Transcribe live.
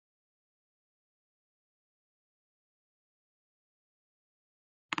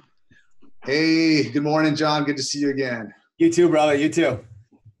Hey, good morning, John. Good to see you again. You too, brother. You too.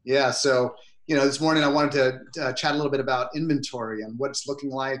 Yeah, so this morning I wanted to chat a little bit about inventory and what it's looking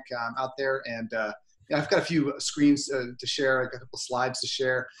like out there. And I've got a few screens to share, I've got a couple slides to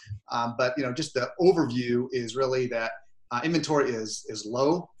share. But just the overview is really that inventory is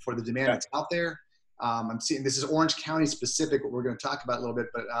low for the demand Yeah. that's out there. I'm seeing this is Orange County specific, what we're going to talk about a little bit,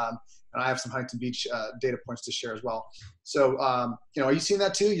 but and I have some Huntington Beach data points to share as well. So, are you seeing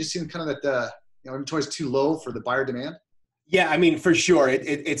that too? You're seeing kind of that inventory is too low for the buyer demand? Yeah, I mean, for sure.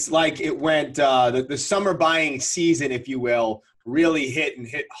 It's like it went, the summer buying season, if you will, really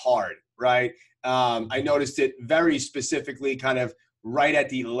hit hard, right? I noticed it very specifically kind of right at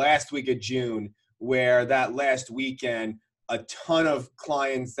the last week of June, where that last weekend, a ton of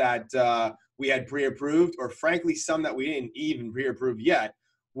clients that we had pre-approved, or frankly, some that we didn't even pre-approve yet,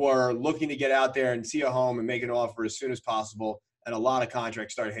 were looking to get out there and see a home and make an offer as soon as possible. And a lot of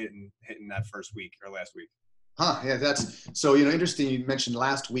contracts started hitting that first week or last week. Huh, yeah, that's so, interesting you mentioned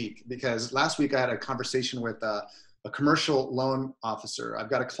last week because last week I had a conversation with a commercial loan officer. I've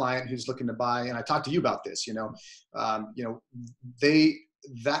got a client who's looking to buy, and I talked to you about this, they,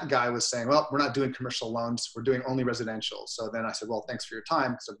 that guy was saying, well, we're not doing commercial loans. We're doing only residential. So then I said, well, thanks for your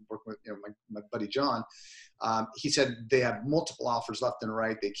time. Because I'm working with, my buddy, John. He said they have multiple offers left and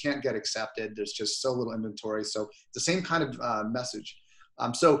right. They can't get accepted. There's just so little inventory. So it's the same kind of message.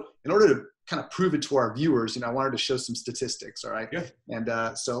 So in order to kind of prove it to our viewers, I wanted to show some statistics. All right. Yeah.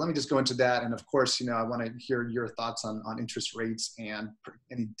 And so let me just go into that. And of course, I want to hear your thoughts on interest rates and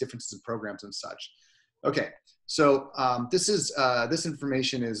any differences in programs and such. Okay. So this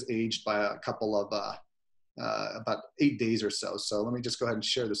information is aged by a couple of about 8 days or so. So let me just go ahead and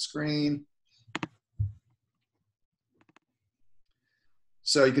share the screen.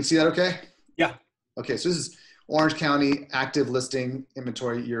 So you can see that okay? Yeah. Okay, so this is Orange County active listing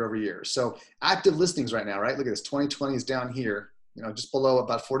inventory year over year. So active listings right now, right? Look at this, 2020 is down here, just below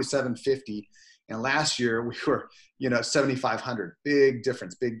about 4,750. And last year we were, 7,500. Big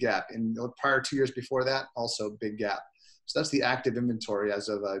difference, big gap. In the prior 2 years before that, also big gap. So that's the active inventory as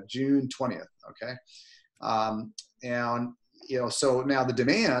of June 20th, okay? And, so now the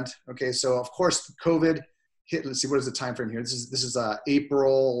demand, okay, so of course COVID hit, let's see, what is the time frame here? This is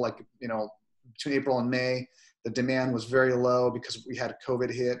April, between April and May. The demand was very low because we had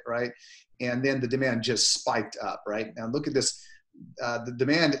COVID hit, right? And then the demand just spiked up, right? Now look at this, the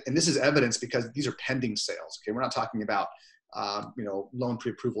demand, and this is evidence because these are pending sales, okay? We're not talking about, loan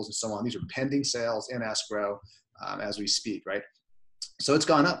pre-approvals and so on. These are pending sales in escrow as we speak, right? So it's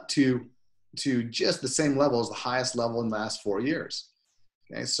gone up to just the same level as the highest level in the last 4 years.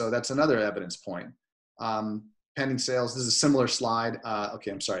 Okay, so that's another evidence point. Pending sales, this is a similar slide. Okay,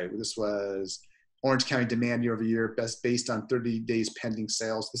 I'm sorry, this was Orange County demand year over year, based on 30 days pending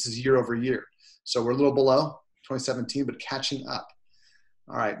sales. This is year over year. So we're a little below 2017, but catching up.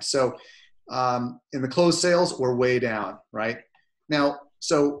 All right, so in the closed sales, we're way down, right? Now,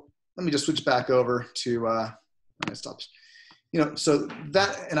 so let me just switch back over to, so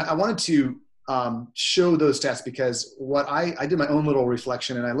that, and I wanted to show those stats because what I did my own little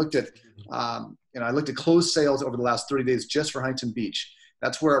reflection and I looked at, I looked at closed sales over the last 30 days just for Huntington Beach.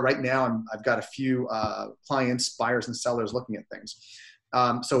 That's where right now I've got a few clients, buyers and sellers looking at things.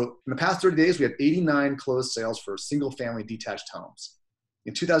 So in the past 30 days, we had 89 closed sales for single family detached homes.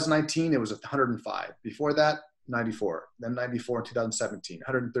 In 2019, it was 105. Before that, 94, then 94 in 2017,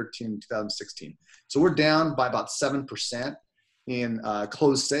 113 in 2016. So we're down by about 7% in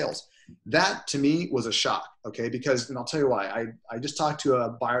closed sales. That to me was a shock, okay? Because, and I'll tell you why. I just talked to a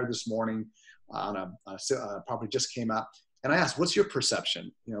buyer this morning on a property just came up, and I asked, what's your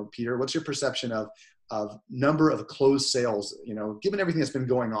perception? Peter, what's your perception of number of closed sales, given everything that's been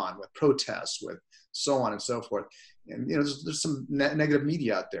going on with protests, with so on and so forth. And, there's some negative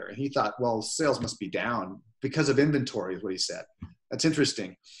media out there. And he thought, well, sales must be down because of inventory is what he said. That's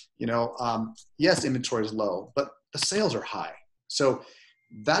interesting. Yes, inventory is low, but the sales are high. So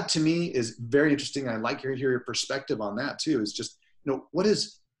that to me is very interesting. I'd like to hear your perspective on that too, is just, what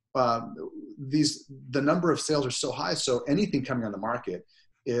is the number of sales are so high. So anything coming on the market,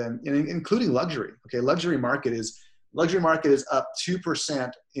 including luxury. Okay, luxury market is up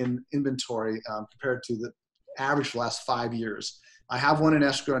 2% in inventory compared to the average for the last 5 years. I have one in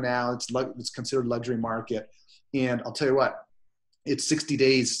escrow now. It's considered luxury market, and I'll tell you what, it's 60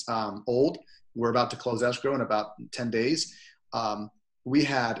 days old. We're about to close escrow in about 10 days. We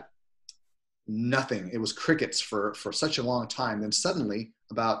had nothing. It was crickets for such a long time. Then suddenly,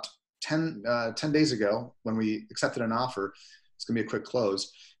 about 10 days ago, when we accepted an offer, it's going to be a quick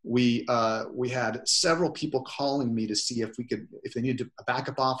close. We had several people calling me to see if they needed a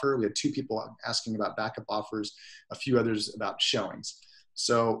backup offer. We had 2 people asking about backup offers, a few others about showings.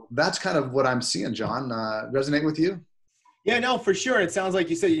 So that's kind of what I'm seeing, John. Resonate with you? Yeah, no, for sure. It sounds like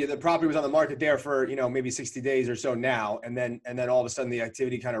you said the property was on the market there for, maybe 60 days or so now. And then all of a sudden the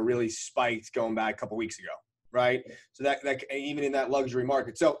activity kind of really spiked going back a couple of weeks ago. Right. So that even in that luxury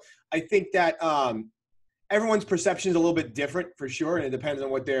market. So I think that everyone's perception is a little bit different for sure. And it depends on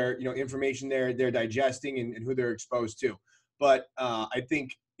what their, information they're digesting and who they're exposed to. But I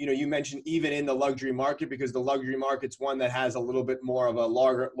think, you mentioned even in the luxury market, because the luxury market's one that has a little bit more of a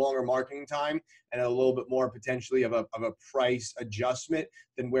longer marketing time and a little bit more potentially of a price adjustment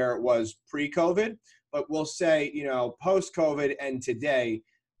than where it was pre-COVID. But we'll say, post-COVID and today,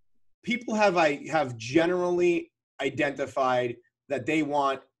 people have generally identified that they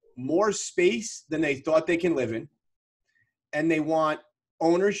want more space than they thought they can live in, and they want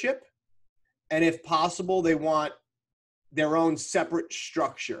ownership, and if possible, they want their own separate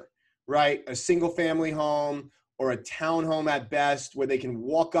structure, right? A single family home or a townhome at best, where they can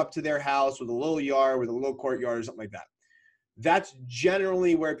walk up to their house with a little yard, with a little courtyard or something like that. That's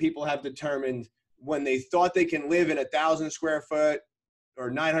generally where people have determined when they thought they can live in 1,000 square foot or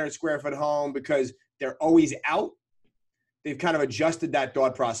 900 square foot home because they're always out. They've kind of adjusted that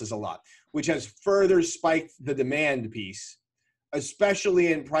thought process a lot, which has further spiked the demand piece,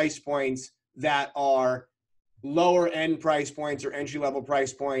 especially in price points that are lower end price points or entry level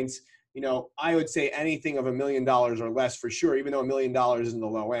price points. I would say anything of $1 million or less for sure, even though $1 million isn't the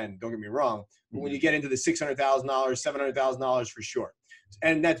low end, don't get me wrong. But when you get into the $600,000, $700,000 for sure.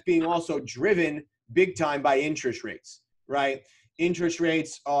 And that's being also driven big time by interest rates, right? Interest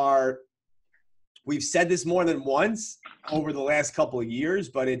rates are, we've said this more than once over the last couple of years,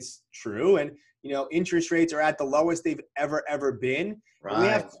 but it's true. And, interest rates are at the lowest they've ever been. Right. We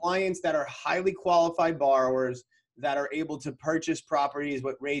have clients that are highly qualified borrowers that are able to purchase properties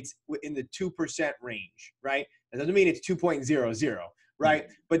with rates in the 2% range, right? That doesn't mean it's 2.00, right?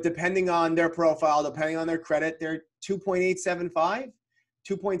 Mm-hmm. But depending on their profile, depending on their credit, they're 2.875,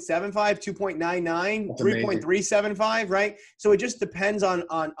 2.75, 2.99, 3.375, right? So it just depends on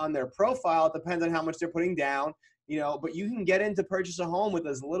their profile. It depends on how much they're putting down, but you can get in to purchase a home with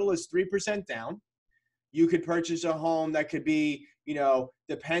as little as 3% down. You could purchase a home that could be,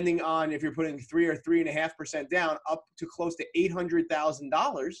 depending on if you're putting 3 or 3.5% down, up to close to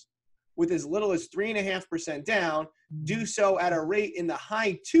 $800,000 with as little as 3.5% down. Do so at a rate in the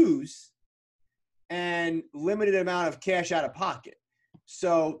high 2s and limited amount of cash out of pocket.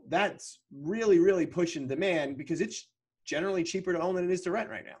 So that's really, really pushing demand because it's generally cheaper to own than it is to rent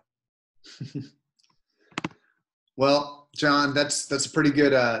right now. Well, John, that's a pretty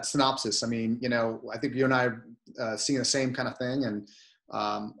good synopsis. I mean, I think you and I are seeing the same kind of thing. And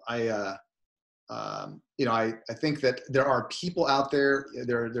I think that there are people out there,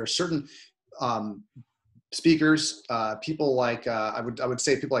 there are certain speakers, people like, I would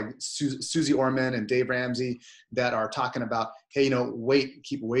say people like Susie Orman and Dave Ramsey that are talking about, hey,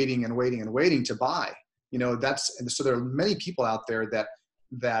 keep waiting and waiting and waiting to buy. And so there are many people out there that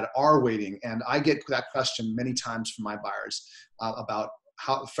are waiting. And I get that question many times from my buyers about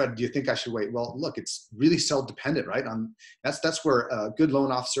how, Fred, do you think I should wait? Well, look, it's really self-dependent, right? That's where a good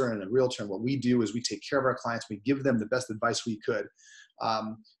loan officer and a realtor, and what we do is we take care of our clients. We give them the best advice we could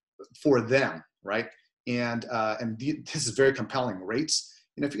for them, right? And this is very compelling rates.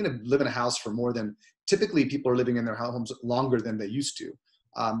 If you're going to live in a house for more than, typically people are living in their homes longer than they used to.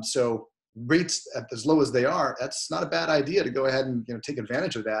 So rates as low as they are, that's not a bad idea to go ahead and take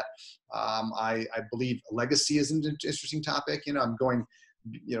advantage of that. I believe legacy is an interesting topic. I'm going,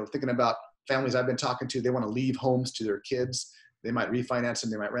 thinking about families I've been talking to. They want to leave homes to their kids. They might refinance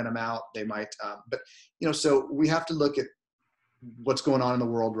them. They might rent them out. They might, so we have to look at what's going on in the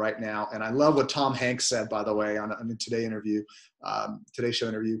world right now. And I love what Tom Hanks said, by the way, on the Today Show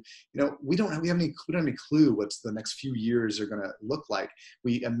interview. We don't have any clue what's the next few years are going to look like.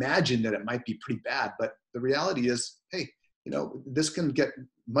 We imagine that it might be pretty bad, but the reality is, hey, this can get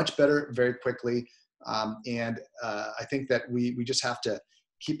much better very quickly. And I think that we just have to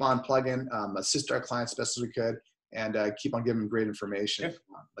keep on plugging, assist our clients as best as we could, and keep on giving them great information. Yeah,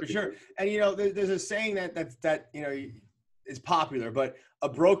 for sure. And there's a saying that is popular, but a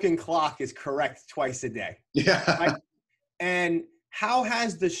broken clock is correct twice a day. Yeah. Right? And how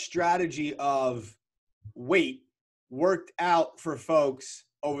has the strategy of wait worked out for folks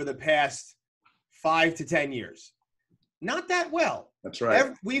over the past 5 to 10 years? Not that well. That's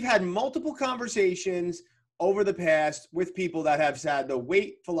right. We've had multiple conversations over the past with people that have had the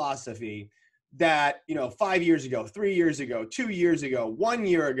wait philosophy, that, 5 years ago, 3 years ago, 2 years ago, 1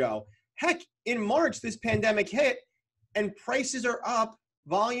 year ago, heck, in March, this pandemic hit and prices are up,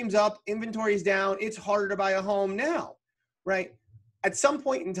 volume's up, inventory's down. It's harder to buy a home now, right? At some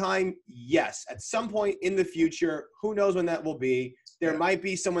point in time, yes. At some point in the future, who knows when that will be, there might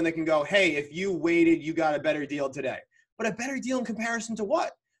be someone that can go, hey, if you waited, you got a better deal today. But a better deal in comparison to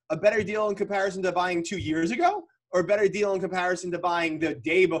what? A better deal in comparison to buying 2 years ago? Or a better deal in comparison to buying the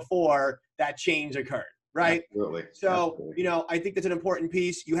day before that change occurred, right? Absolutely. So, Absolutely. I think that's an important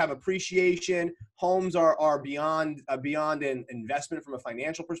piece. You have appreciation. Homes are beyond an investment from a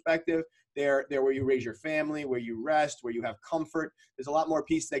financial perspective. They're where you raise your family, where you rest, where you have comfort. There's a lot more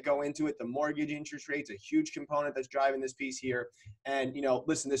pieces that go into it. The mortgage interest rate's a huge component that's driving this piece here. And,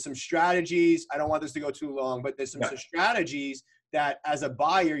 listen, there's some strategies. I don't want this to go too long, but there's some strategies that as a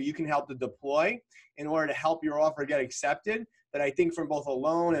buyer you can help to deploy in order to help your offer get accepted, that I think from both a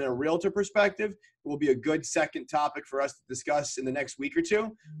loan and a realtor perspective will be a good second topic for us to discuss in the next week or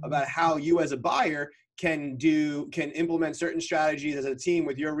two about how you as a buyer can implement certain strategies as a team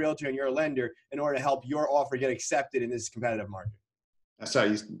with your realtor and your lender in order to help your offer get accepted in this competitive market.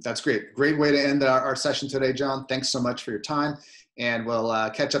 That's great. Great way to end our session today, John. Thanks so much for your time. And we'll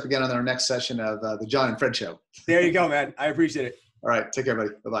catch up again on our next session of the John and Fred Show. There you go, man. I appreciate it. All right. Take care,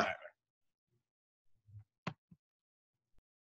 buddy. Bye-bye.